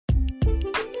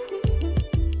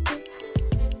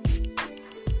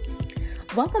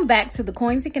Welcome back to the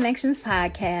Coins and Connections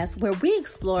podcast, where we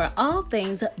explore all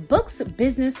things books,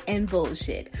 business, and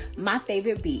bullshit. My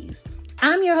favorite bees.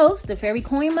 I'm your host, the fairy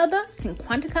coin mother,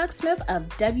 Cinquanta Cox-Smith of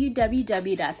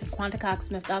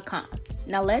www.cinquantacoxsmith.com.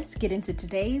 Now let's get into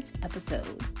today's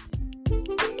episode.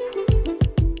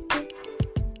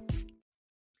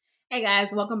 Hey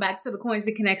guys, welcome back to the Coins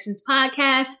and Connections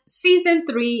podcast, season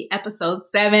 3, episode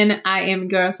 7. I am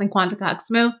girl Cinquanta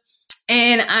Cox-Smith.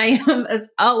 And I am, as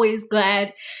always,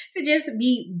 glad to just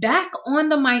be back on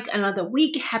the mic another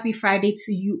week. Happy Friday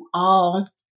to you all.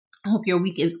 I hope your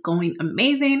week is going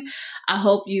amazing. I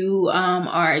hope you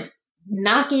are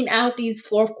knocking out these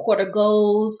fourth quarter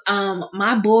goals.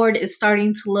 My board is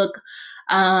starting to look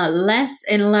less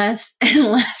and less and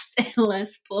less and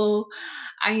less full.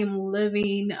 I am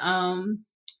living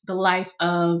the life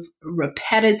of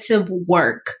repetitive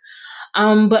work.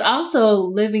 But also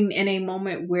living in a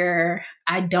moment where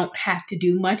I don't have to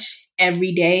do much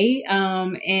every day.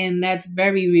 And that's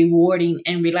very rewarding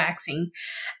and relaxing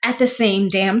at the same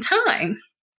damn time.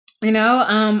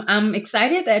 I'm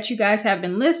excited that you guys have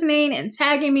been listening and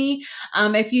tagging me.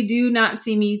 If you do not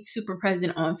see me super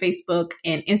present on Facebook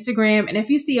and Instagram, and if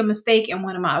you see a mistake in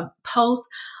one of my posts,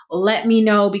 let me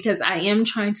know, because I am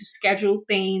trying to schedule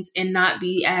things and not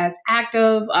be as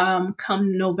active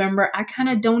come November. I kind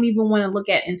of don't even want to look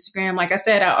at Instagram. Like I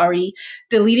said, I already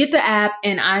deleted the app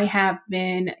and I have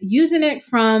been using it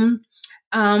from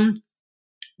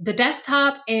the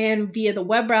desktop and via the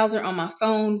web browser on my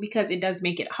phone, because it does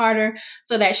make it harder.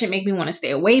 So that should make me want to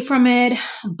stay away from it.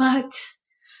 But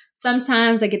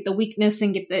sometimes I get the weakness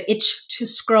and get the itch to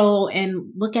scroll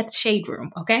and look at the shade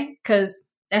room, okay? Because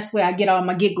that's where I get all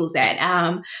my giggles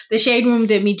at. The shade room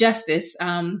did me justice.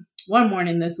 One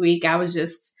morning this week, I was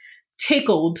just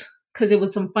tickled because it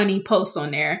was some funny posts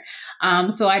on there.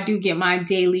 So I do get my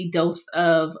daily dose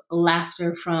of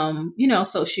laughter from,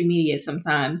 social media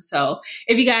sometimes. So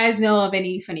if you guys know of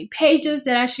any funny pages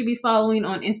that I should be following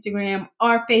on Instagram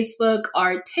or Facebook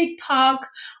or TikTok,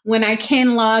 when I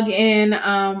can log in,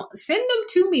 send them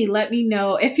to me. Let me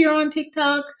know. If you're on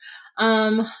TikTok,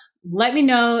 let me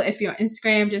know. If you're on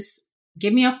Instagram, just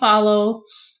give me a follow.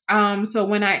 So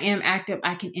when I am active,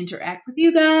 I can interact with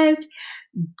you guys.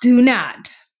 Do not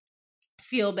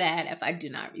feel bad if I do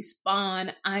not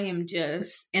respond. I am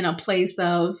just in a place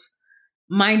of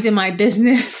minding my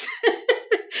business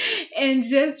and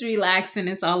just relaxing.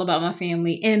 It's all about my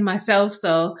family and myself.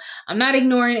 So I'm not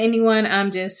ignoring anyone. I'm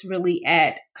just really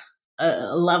at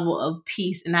a level of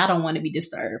peace and I don't want to be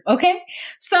disturbed. Okay.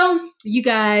 So you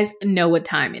guys know what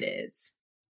time it is.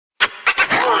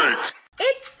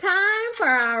 It's time for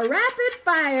our rapid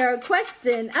fire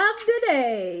question of the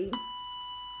day.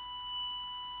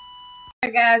 All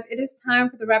right, guys, it is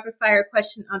time for the rapid fire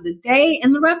question of the day.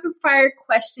 And the rapid fire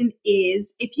question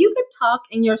is, if you could talk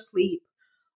in your sleep,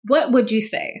 what would you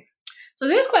say? So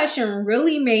this question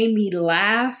really made me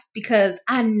laugh, because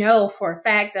I know for a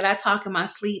fact that I talk in my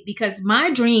sleep, because my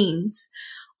dreams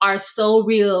are so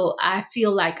real. I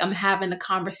feel like I'm having a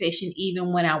conversation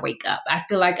even when I wake up. I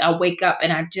feel like I wake up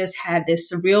and I just had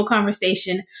this surreal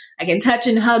conversation. I can touch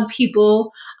and hug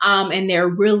people, and they're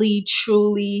really,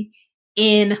 truly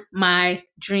in my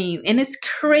dream. And it's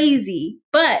crazy,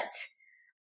 but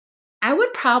I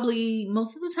would probably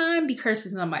most of the time be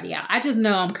cursing somebody out. I just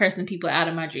know I'm cursing people out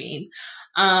of my dream.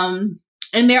 And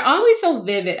they're always so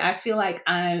vivid. I feel like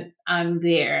I'm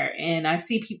there and I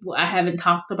see people I haven't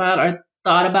talked about or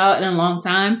thought about in a long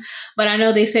time. But I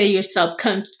know they say your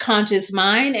subconscious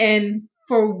mind. And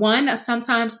for one,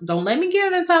 sometimes, don't let me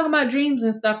get into talking about dreams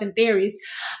and stuff and theories.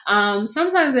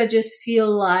 Sometimes I just feel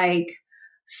like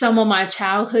some of my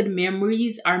childhood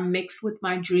memories are mixed with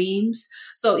my dreams.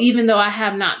 So even though I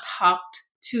have not talked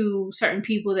to certain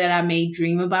people that I may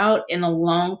dream about in a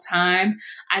long time,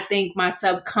 I think my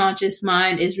subconscious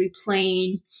mind is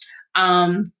replaying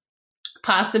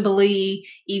possibly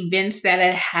events that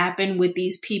had happened with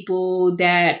these people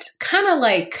that kind of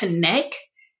like connect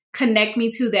me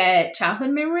to that childhood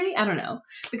memory. I don't know,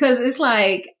 because it's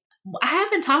like I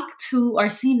haven't talked to or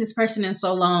seen this person in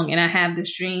so long, and I have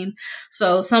this dream.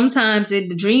 So sometimes the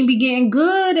dream be getting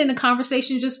good and the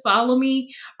conversation just follow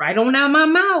me right on out my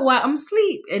mouth while I'm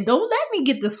asleep. And don't let me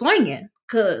get to swinging,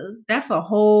 because that's a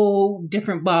whole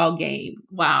different ball game.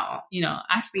 Wow.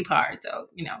 I sleep hard. So,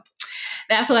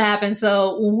 that's what happens.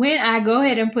 So when I go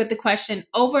ahead and put the question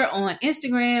over on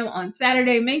Instagram on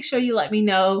Saturday, make sure you let me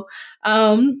know,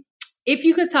 if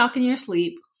you could talk in your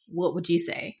sleep, what would you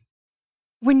say?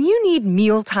 When you need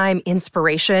mealtime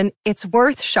inspiration, it's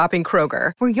worth shopping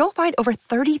Kroger, where you'll find over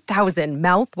 30,000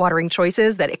 mouth-watering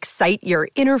choices that excite your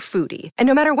inner foodie. And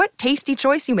no matter what tasty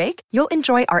choice you make, you'll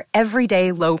enjoy our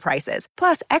everyday low prices,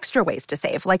 plus extra ways to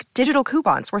save, like digital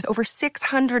coupons worth over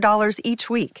 $600 each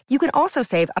week. You can also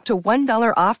save up to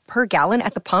 $1 off per gallon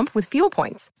at the pump with fuel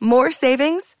points. More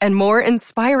savings and more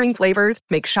inspiring flavors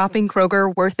make shopping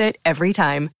Kroger worth it every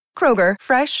time. Kroger,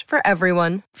 fresh for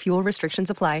everyone. Fuel restrictions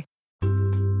apply.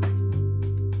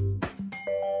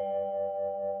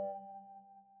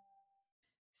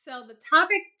 So the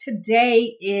topic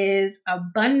today is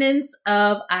abundance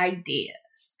of ideas.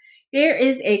 There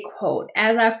is a quote: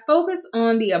 as I focus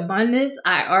on the abundance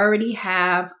I already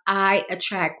have, I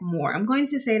attract more. I'm going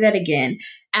to say that again.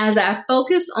 As I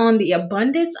focus on the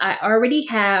abundance I already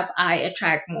have, I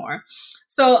attract more.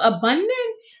 So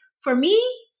abundance for me,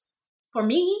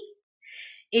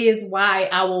 is why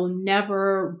I will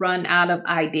never run out of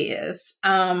ideas.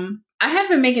 I have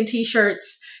been making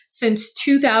t-shirts since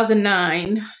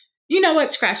 2009. You know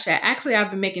what? Scratch that. Actually,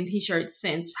 I've been making t-shirts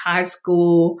since high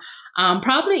school,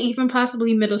 probably even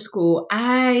possibly middle school.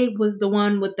 I was the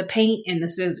one with the paint and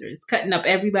the scissors, cutting up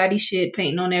everybody's shit,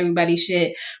 painting on everybody's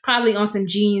shit, probably on some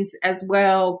jeans as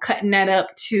well, cutting that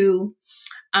up too.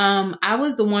 I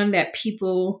was the one that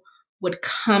people would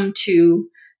come to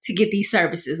get these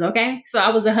services. Okay. So I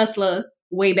was a hustler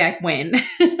way back when.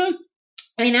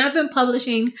 And I've been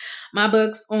publishing my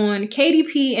books on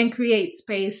KDP and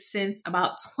CreateSpace since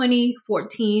about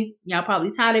 2014. Y'all probably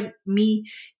tired of me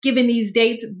giving these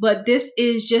dates, but this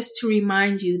is just to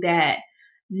remind you that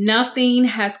nothing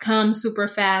has come super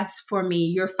fast for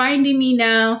me. You're finding me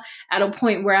now at a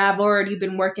point where I've already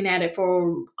been working at it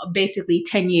for basically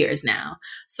 10 years now.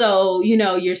 So,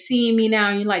 you're seeing me now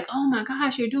and you're like, oh my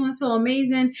gosh, you're doing so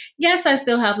amazing. Yes, I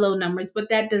still have low numbers, but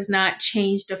that does not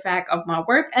change the fact of my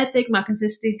work ethic, my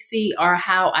consistency, or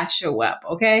how I show up.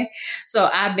 Okay. So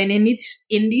I've been in these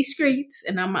streets,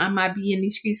 and I might be in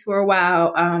these streets for a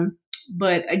while.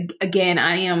 But again,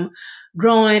 I am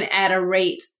growing at a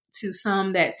rate to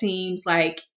some that seems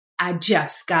like I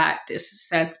just got this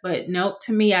success, but nope,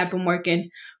 to me, I've been working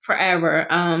forever.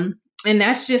 And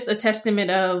that's just a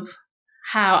testament of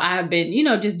how I've been,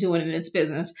 just doing it in this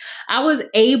business. I was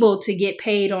able to get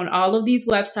paid on all of these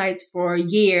websites for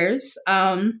years,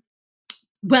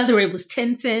 whether it was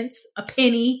 10 cents, a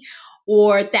penny,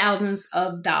 or thousands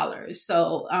of dollars.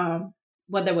 So,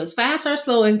 whether it was fast or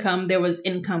slow income, there was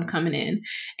income coming in.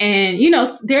 And,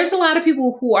 there's a lot of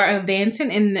people who are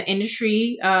advancing in the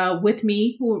industry with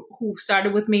me, who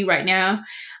started with me right now.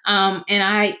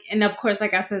 And of course,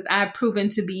 like I said, I've proven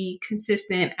to be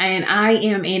consistent, and I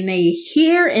am in a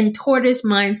hare and tortoise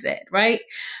mindset, right?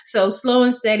 So slow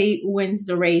and steady wins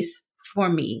the race for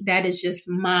me. That is just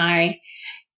my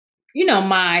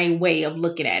way of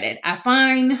looking at it. I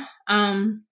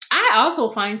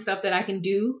also find stuff that I can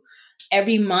do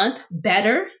every month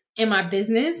better in my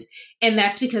business. And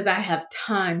that's because I have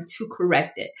time to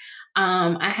correct it.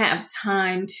 I have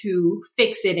time to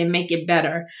fix it and make it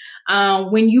better.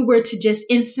 When you were to just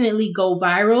instantly go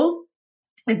viral,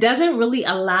 it doesn't really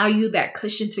allow you that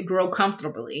cushion to grow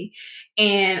comfortably.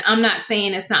 And I'm not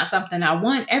saying it's not something I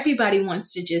want. Everybody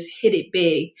wants to just hit it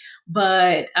big,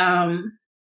 but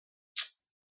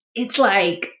it's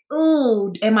like,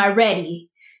 ooh, am I ready?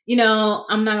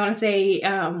 I'm not going to say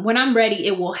when I'm ready,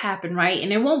 it will happen, right?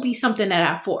 And it won't be something that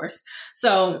I force.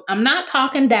 So I'm not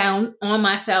talking down on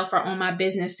myself or on my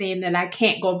business saying that I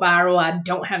can't go viral. I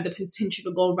don't have the potential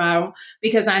to go viral,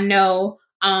 because I know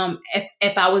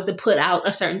if I was to put out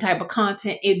a certain type of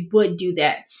content, it would do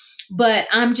that. But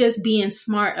I'm just being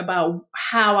smart about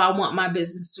how I want my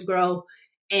business to grow.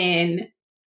 And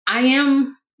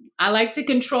I like to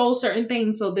control certain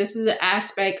things. So this is an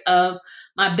aspect of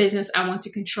my business I want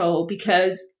to control,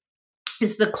 because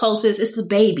it's the closest, it's the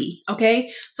baby. Okay.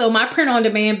 So my print on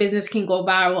demand business can go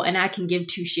viral and I can give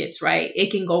two shits, right? It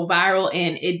can go viral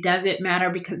and it doesn't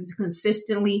matter because it's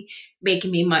consistently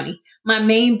making me money. My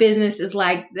main business is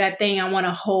like that thing I want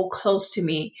to hold close to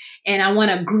me, and I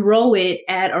want to grow it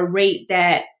at a rate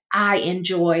that I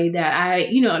enjoy, that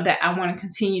I want to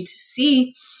continue to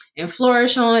see and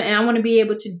flourish on. And I want to be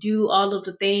able to do all of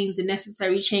the things and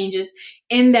necessary changes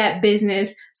in that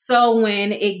business. So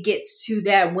when it gets to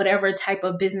that, whatever type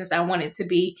of business I want it to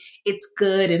be, it's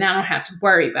good and I don't have to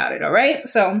worry about it. All right.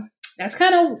 So that's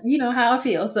kind of, how I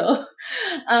feel. So,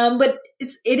 but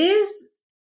it is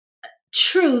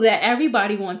true that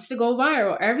everybody wants to go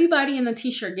viral. Everybody in the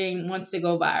t-shirt game wants to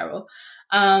go viral.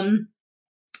 And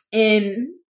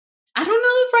I don't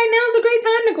know if right now is a great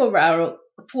time to go viral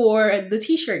for the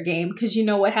t-shirt game, because you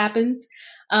know what happens?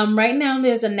 Right now,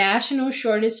 there's a national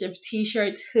shortage of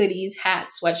t-shirts, hoodies,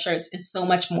 hats, sweatshirts, and so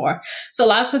much more. So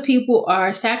lots of people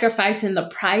are sacrificing the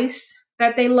price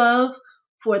that they love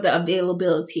for the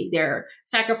availability. They're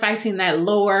sacrificing that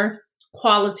lower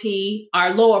quality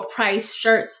or lower price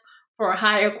shirts for a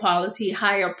higher quality,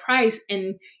 higher price,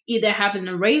 and either having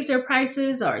to raise their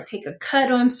prices or take a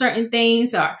cut on certain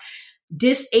things or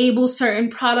disable certain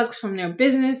products from their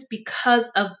business because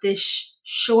of this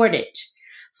shortage.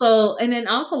 So, and then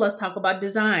also let's talk about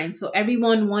design. So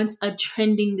everyone wants a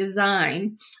trending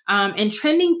design, and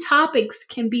trending topics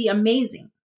can be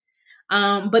amazing.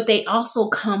 But they also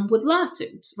come with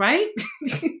lawsuits, right?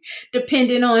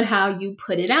 Depending on how you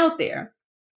put it out there.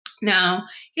 Now,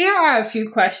 here are a few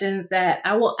questions that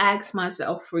I will ask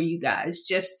myself for you guys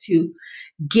just to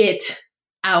get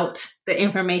out the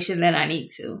information that I need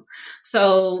to.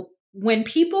 So when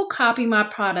people copy my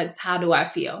products, how do I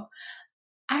feel?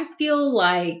 I feel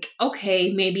like,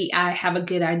 okay, maybe I have a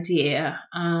good idea.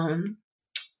 And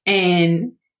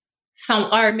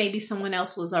maybe someone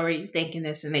else was already thinking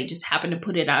this and they just happened to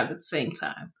put it out at the same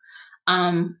time.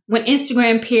 When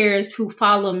Instagram peers who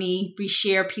follow me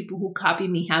reshare people who copy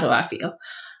me, how do I feel?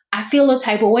 I feel a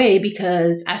type of way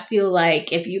because I feel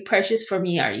like if you purchase from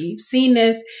me or you've seen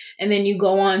this and then you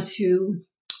go on to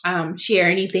share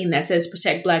anything that says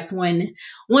protect Black women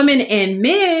and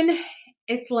men,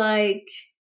 it's like,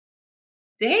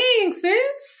 dang,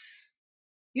 sis,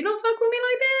 you don't fuck with me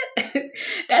like that?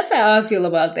 That's how I feel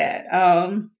about that.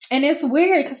 And it's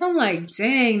weird because I'm like,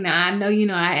 dang, nah, I know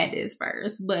I had this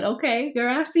first, but okay,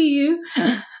 girl, I see you.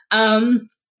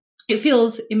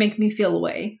 It makes me feel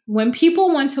away. When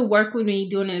people want to work with me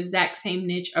doing the exact same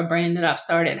niche or brand that I've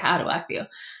started, how do I feel?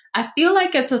 I feel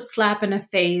like it's a slap in the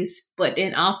face, but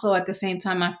then also at the same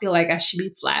time, I feel like I should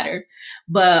be flattered.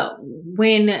 But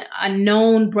when a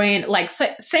known brand, like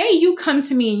say you come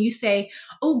to me and you say,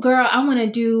 oh girl, I want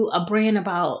to do a brand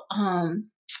about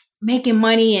making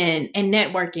money and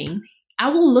networking,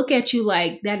 I will look at you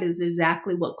like that is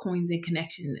exactly what Coins and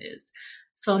Connections is.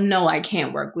 So no, I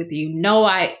can't work with you. No,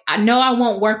 I know I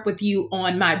won't work with you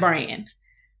on my brand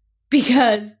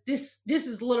because this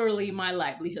is literally my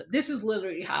livelihood. This is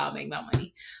literally how I make my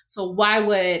money. So why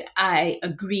would I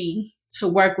agree to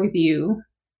work with you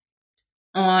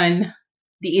on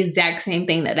the exact same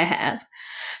thing that I have?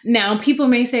 Now, people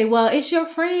may say, well, it's your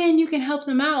friend, you can help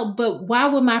them out, but why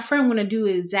would my friend want to do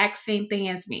the exact same thing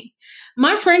as me?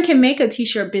 My friend can make a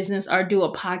t-shirt business or do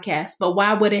a podcast, but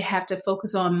why would it have to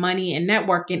focus on money and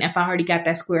networking if I already got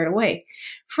that squared away?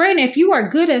 Friend, if you are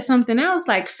good at something else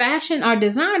like fashion or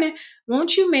designing,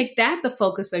 won't you make that the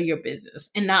focus of your business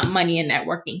and not money and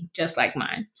networking, just like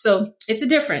mine? So it's a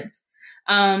difference.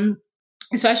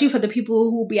 Especially for the people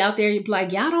who be out there, you'd be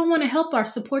like, y'all don't want to help or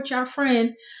support your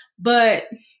friend. But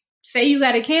say you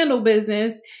got a candle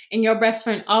business and your best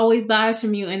friend always buys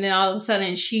from you, and then all of a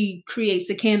sudden she creates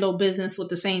a candle business with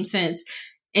the same scents,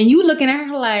 and you looking at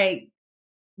her like,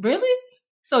 really?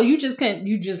 So you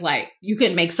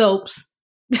couldn't make soaps.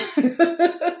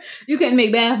 You couldn't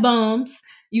make bath bombs.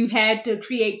 You had to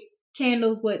create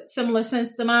candles with similar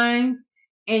scents to mine,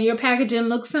 and your packaging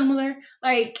looks similar.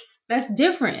 Like, that's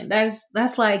different.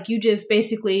 That's like you just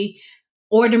basically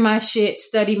order my shit,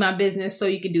 study my business so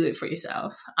you can do it for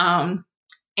yourself. And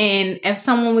if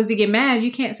someone was to get mad,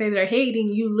 you can't say they're hating.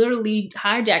 You literally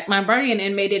hijacked my brand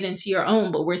and made it into your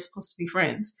own, but we're supposed to be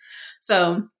friends.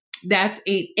 So that's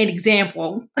an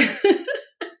example.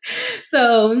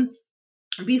 So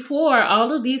before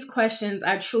all of these questions,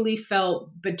 I truly felt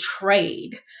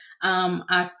betrayed.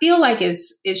 I feel like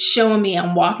it's showing me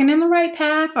I'm walking in the right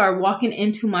path or walking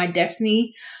into my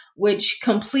destiny, which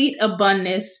complete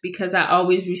abundance, because I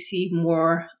always receive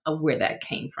more of where that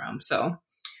came from. So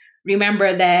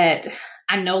remember that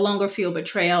I no longer feel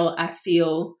betrayal. I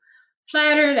feel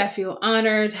flattered. I feel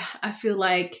honored. I feel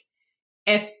like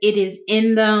if it is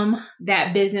in them,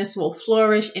 that business will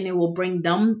flourish and it will bring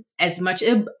them as much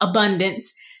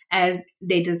abundance as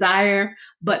they desire.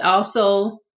 But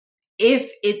also,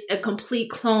 if it's a complete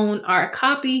clone or a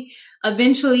copy,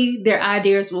 eventually their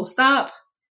ideas will stop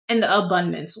and the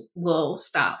abundance will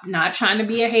stop. Not trying to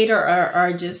be a hater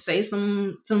or just say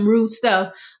some rude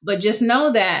stuff, but just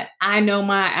know that I know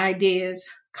my ideas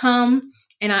come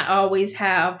and I always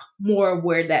have more of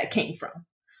where that came from.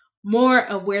 More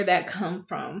of where that come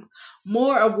from.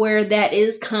 More of where that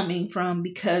is coming from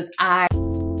because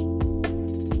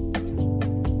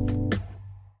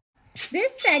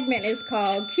This segment is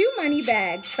called Q Money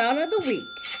Bag's Thought of the Week.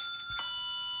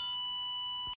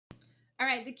 All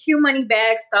right, the Q Money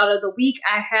Bags thought of the week,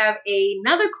 I have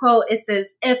another quote. It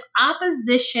says, if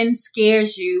opposition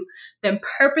scares you, then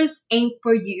purpose ain't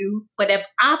for you. But if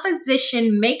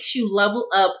opposition makes you level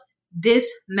up,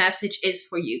 this message is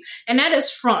for you. And that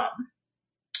is from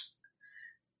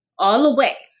all the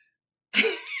way.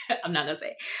 I'm not going to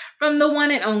say. From the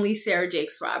one and only Sarah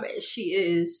Jakes Roberts. She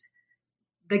is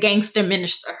the gangster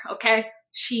minister, okay?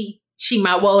 She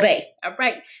my woe day, all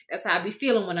right? That's how I be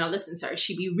feeling when I listen to her.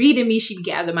 She be reading me, she be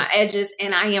gathering my edges,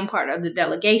 and I am part of the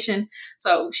delegation,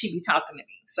 so she be talking to me.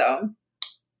 So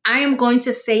I am going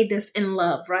to say this in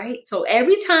love, right? So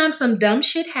every time some dumb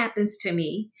shit happens to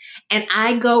me and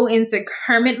I go into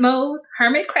hermit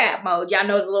crab mode, y'all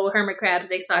know the little hermit crabs,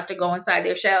 they start to go inside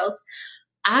their shells.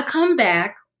 I come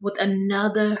back with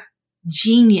another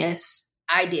genius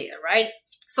idea, right?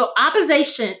 So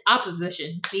opposition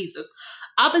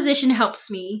helps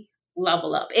me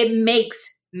level up. It makes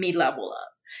me level up.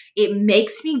 It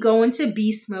makes me go into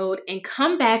beast mode and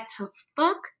come back to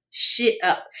fuck shit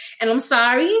up. And I'm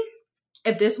sorry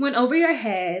if this went over your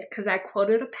head because I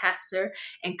quoted a pastor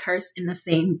and cursed in the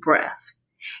same breath.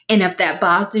 And if that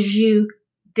bothers you,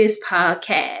 this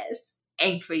podcast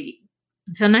ain't for you.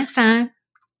 Until next time.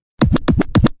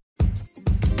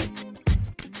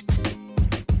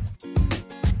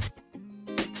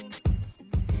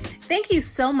 Thank you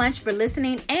so much for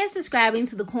listening and subscribing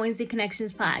to the Coins and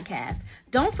Connections podcast.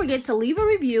 Don't forget to leave a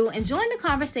review and join the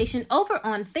conversation over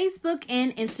on Facebook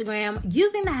and Instagram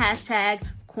using the hashtag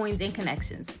Coins and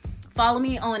Connections. Follow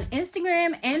me on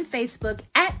Instagram and Facebook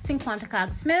at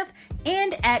CinquantaCox-Smith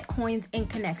and at Coins and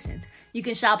Connections. You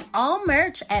can shop all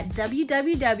merch at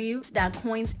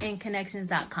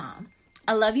www.coinsandconnections.com.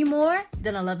 I love you more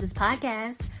than I love this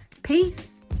podcast.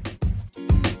 Peace.